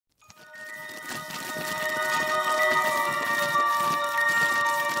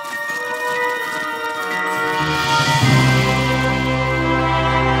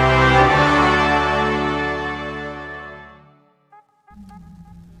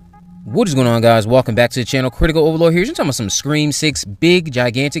What is going on, guys? Welcome back to the channel. Critical Overlord here. We're talking about some Scream 6 big,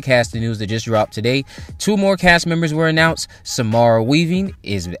 gigantic casting news that just dropped today. 2 more cast members were announced. Samara Weaving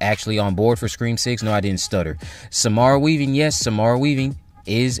is actually on board for Scream 6. No, I didn't stutter. Samara Weaving, yes, Samara Weaving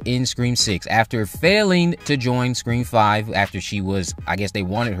is in Scream 6 after failing to join Scream 5 after she was, I guess they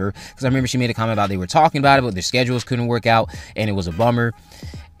wanted her, because I remember she made a comment about they were talking about it, but their schedules couldn't work out, and it was a bummer.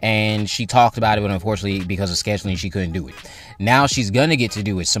 And she talked about it, but unfortunately, because of scheduling, she couldn't do it. Now she's gonna get to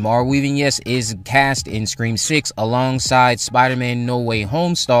do it. Samara Weaving, yes, is cast in Scream 6 alongside Spider-Man No Way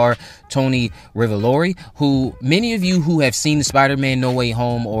Home star Tony Revolori, who many of you who have seen the Spider-Man No Way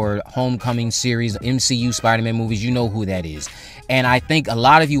Home or Homecoming series, MCU Spider-Man movies, you know who that is. And I think a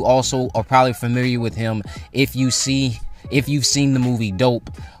lot of you also are probably familiar with him if you've seen the movie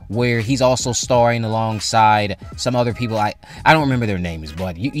Dope, where he's also starring alongside some other people. I don't remember their names,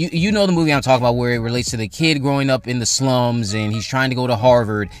 but you know the movie I'm talking about, where it relates to the kid growing up in the slums and he's trying to go to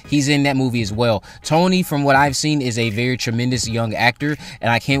Harvard. He's in that movie as well. Tony, from what I've seen, is a very tremendous young actor, and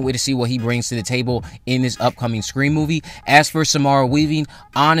I can't wait to see what he brings to the table in this upcoming Scream movie. As for Samara Weaving,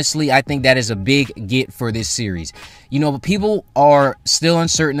 honestly, I think that is a big get for this series. You know, people are still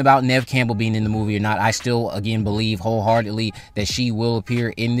uncertain about Neve Campbell being in the movie or not. I still, again, believe wholeheartedly that she will appear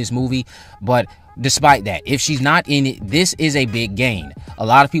in this movie, but despite that, if she's not in it, this is a big gain. A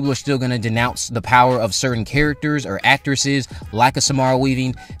lot of people are still going to denounce the power of certain characters or actresses like a Samara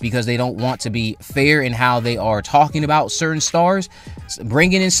Weaving because they don't want to be fair in how they are talking about certain stars.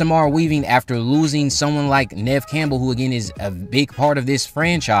 Bringing in Samara Weaving after losing someone like Neve Campbell, who again is a big part of this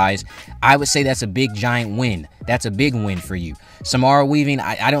franchise, I would say that's a big giant win. That's a big win for you. Samara Weaving,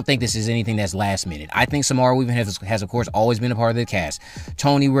 I don't think this is anything that's last minute. I think Samara Weaving has of course always been a part of the cast.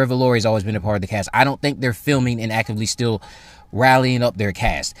 Tony Revolori has always been a part of the cast. I don't think they're filming and actively still rallying up their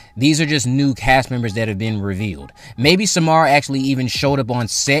cast. These are just new cast members that have been revealed. Maybe Samara actually even showed up on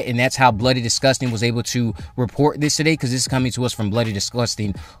set, and that's how Bloody Disgusting was able to report this today, because this is coming to us from Bloody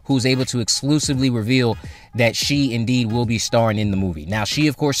Disgusting, who's able to exclusively reveal that she indeed will be starring in the movie. Now, she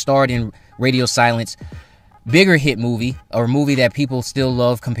of course starred in Radio Silence, bigger hit movie, or a movie that people still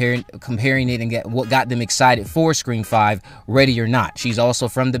love, comparing it and what got them excited for Scream 5, Ready or Not. She's also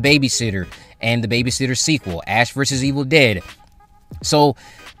from The Babysitter and The Babysitter sequel, Ash vs. Evil Dead. So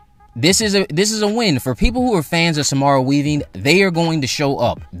this is a win for people who are fans of Samara Weaving. They are going to show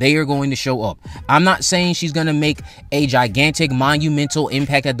up. They are going to show up. I'm not saying she's going to make a gigantic, monumental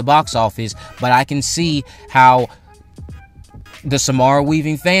impact at the box office, but I can see how the Samara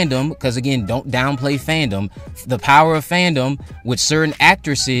Weaving fandom, because again, don't downplay fandom, the power of fandom with certain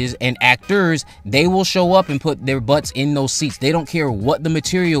actresses and actors, they will show up and put their butts in those seats. They don't care what the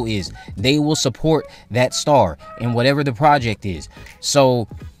material is. They will support that star in whatever the project is. So,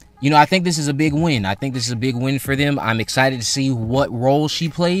 you know, I think this is a big win. I think this is a big win for them. I'm excited to see what role she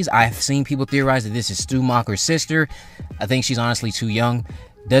plays. I've seen people theorize that this is Stu Macher's sister. I think she's honestly too young.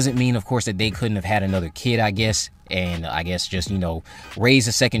 Doesn't mean, of course, that they couldn't have had another kid, I guess. And I guess just, you know, raise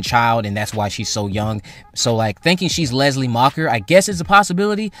a second child, and that's why she's so young. So, like, thinking she's Leslie Macher, I guess is a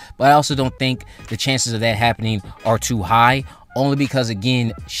possibility, but I also don't think the chances of that happening are too high, only because,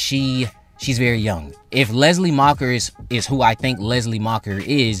 again, she's very young. If Leslie Macher is who I think Leslie Macher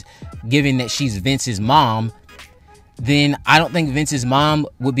is, given that she's Vince's mom, then I don't think Vince's mom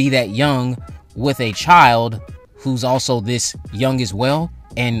would be that young with a child who's also this young as well,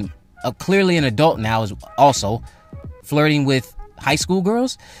 and clearly an adult now is also flirting with high school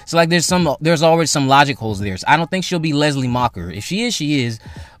girls. So like there's already some logic holes there. So I don't think she'll be Leslie Macher. If she is, she is,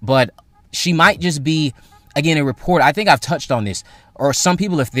 but she might just be, again, a reporter. I think I've touched on this, or some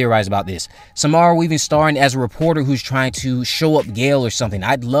people have theorized about this. Samara Weaving starring as a reporter who's trying to show up Gale or something.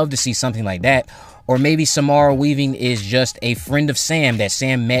 I'd love to see something like that. Or maybe Samara Weaving is just a friend of Sam that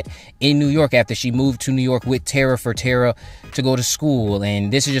Sam met in New York after she moved to New York with Tara to go to school,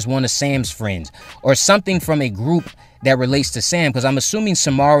 and this is just one of Sam's friends. Or something from a group that relates to Sam, because I'm assuming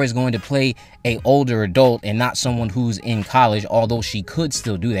Samara is going to play a older adult and not someone who's in college, although she could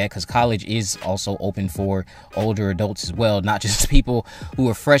still do that, because college is also open for older adults as well, not just people who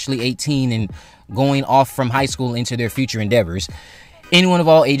are freshly 18 and going off from high school into their future endeavors. Anyone of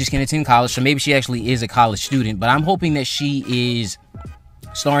all ages can attend college, so maybe she actually is a college student, but I'm hoping that she is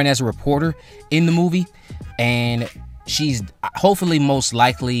starring as a reporter in the movie, and she's hopefully, most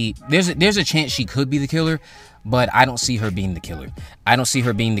likely, there's a chance she could be the killer, but I don't see her being the killer. I don't see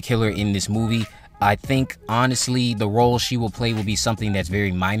her being the killer in this movie. I think, honestly, the role she will play will be something that's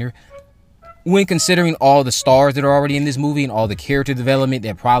very minor. when considering all the stars that are already in this movie and all the character development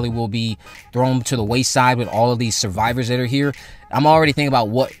that probably will be thrown to the wayside with all of these survivors that are here, I'm already thinking about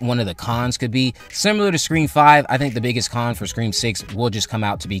what one of the cons could be. Similar to Scream 5, I think the biggest con for Scream 6 will just come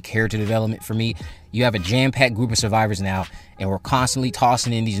out to be character development for me. You have a jam-packed group of survivors now, and we're constantly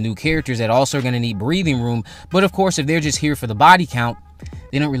tossing in these new characters that also are going to need breathing room. But of course, if they're just here for the body count,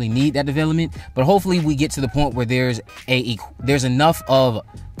 they don't really need that development. But hopefully we get to the point where there's enough of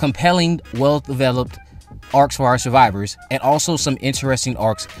compelling, well-developed arcs for our survivors, and also some interesting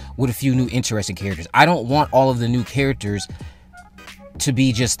arcs with a few new interesting characters. I don't want all of the new characters to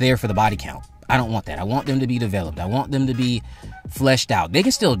be just there for the body count. I don't want that. I want them to be developed. I want them to be fleshed out. They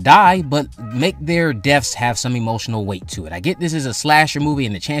can still die, but make their deaths have some emotional weight to it. I get this is a slasher movie,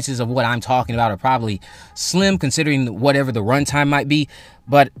 and the chances of what I'm talking about are probably slim considering whatever the runtime might be,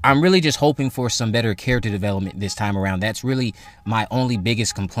 but I'm really just hoping for some better character development this time around. That's really my only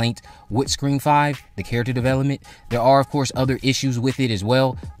biggest complaint with Scream 5, the character development. There are, of course, other issues with it as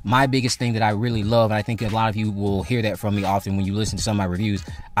well. My biggest thing that I really love, and I think a lot of you will hear that from me often when you listen to some of my reviews,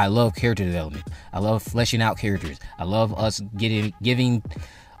 I love character development. I love fleshing out characters. I love us giving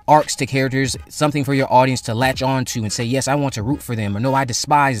arcs to characters, something for your audience to latch on to and say, yes, I want to root for them, or no, I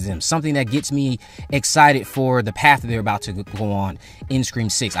despise them. Something that gets me excited for the path that they're about to go on in Scream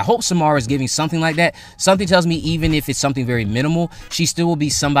 6. I hope Samara is giving something like that. Something tells me even if it's something very minimal, she still will be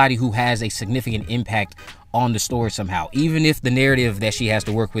somebody who has a significant impact on the story somehow. Even if the narrative that she has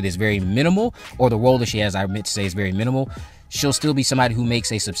to work with is very minimal, or the role that she has, I meant to say, is very minimal, she'll still be somebody who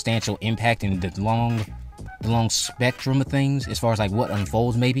makes a substantial impact in the long spectrum of things as far as like what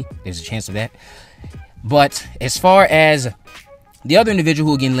unfolds. Maybe there's a chance of that. But as far as the other individual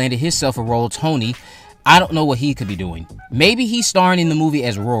who again landed himself a role, Tony, I don't know what he could be doing. Maybe he's starring in the movie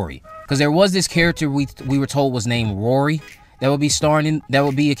as Rory, because there was this character we were told was named Rory that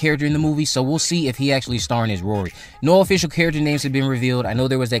would be a character in the movie. So we'll see if he actually starring as Rory. No official character names have been revealed. I know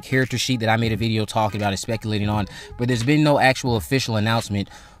there was that character sheet that I made a video talking about and speculating on, but there's been no actual official announcement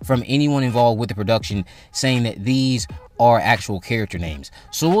from anyone involved with the production saying that these are actual character names.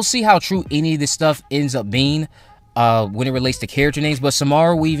 So we'll see how true any of this stuff ends up being when it relates to character names. But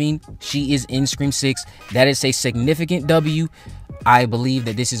Samara Weaving, she is in Scream 6. That is a significant W. I believe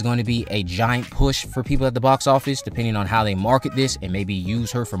that this is going to be a giant push for people at the box office, depending on how they market this and maybe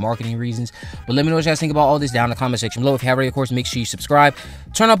use her for marketing reasons. But let me know what you guys think about all this down in the comment section below. If you haven't already, of course, make sure you subscribe.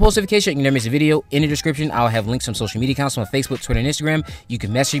 Turn on post notifications. You can never miss a video. In the description, I'll have links to some social media accounts on Facebook, Twitter, and Instagram. You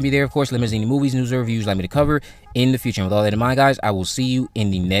can message me there, of course. Let me know any movies, news, or reviews you'd like me to cover in the future. And with all that in mind, guys, I will see you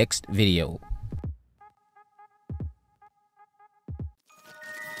in the next video.